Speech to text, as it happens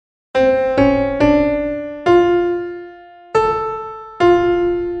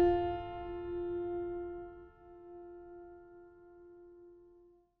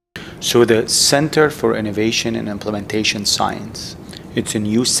So the Center for Innovation and Implementation Science, it's a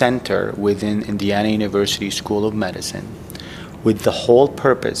new center within Indiana University School of Medicine with the whole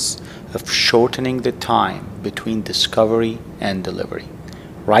purpose of shortening the time between discovery and delivery.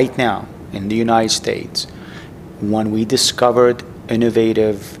 Right now, in the United States, when we discovered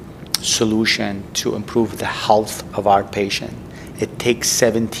innovative solution to improve the health of our patient, it takes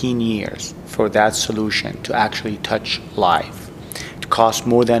 17 years for that solution to actually touch life. It costs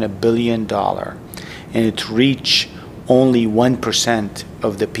more than $1 billion, and it reach only 1%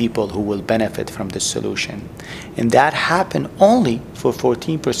 of the people who will benefit from this solution. And that happened only for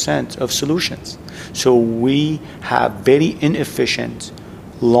 14% of solutions. So we have very inefficient,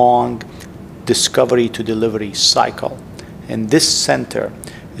 long discovery to delivery cycle. And this center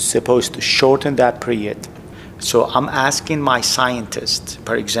is supposed to shorten that period. So I'm asking my scientists,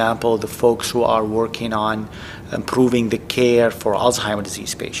 for example, the folks who are working on improving the care for Alzheimer's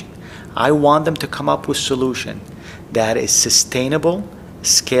disease patients, I want them to come up with solution that is sustainable,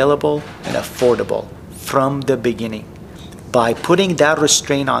 scalable, and affordable from the beginning. By putting that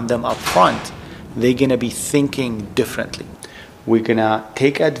restraint on them up front, they're gonna be thinking differently. We're gonna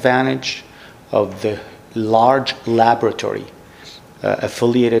take advantage of the large laboratory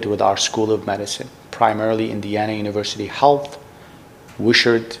affiliated with our School of Medicine, primarily Indiana University Health,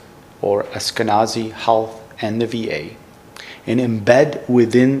 Wishart or Ashkenazi Health, and the VA, and embed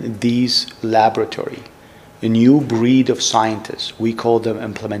within these laboratory a new breed of scientists. We call them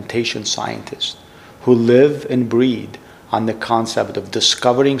implementation scientists, who live and breathe on the concept of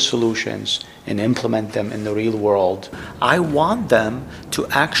discovering solutions and implement them in the real world. I want them to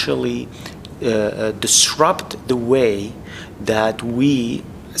actually disrupt the way that we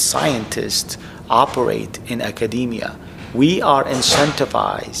scientists operate in academia. We are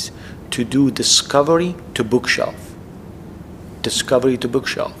incentivized to do discovery to bookshelf. Discovery to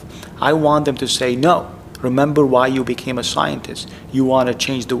bookshelf. I want them to say, no, remember why you became a scientist. You want to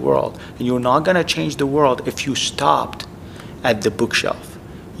change the world. And you're not going to change the world if you stopped at the bookshelf.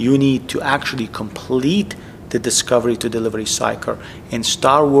 You need to actually complete the discovery to delivery cycle and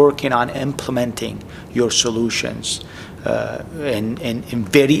start working on implementing your solutions and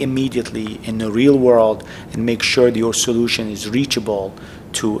very immediately in the real world, and make sure that your solution is reachable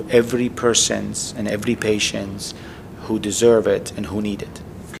to every person's and every patient's who deserve it and who need it.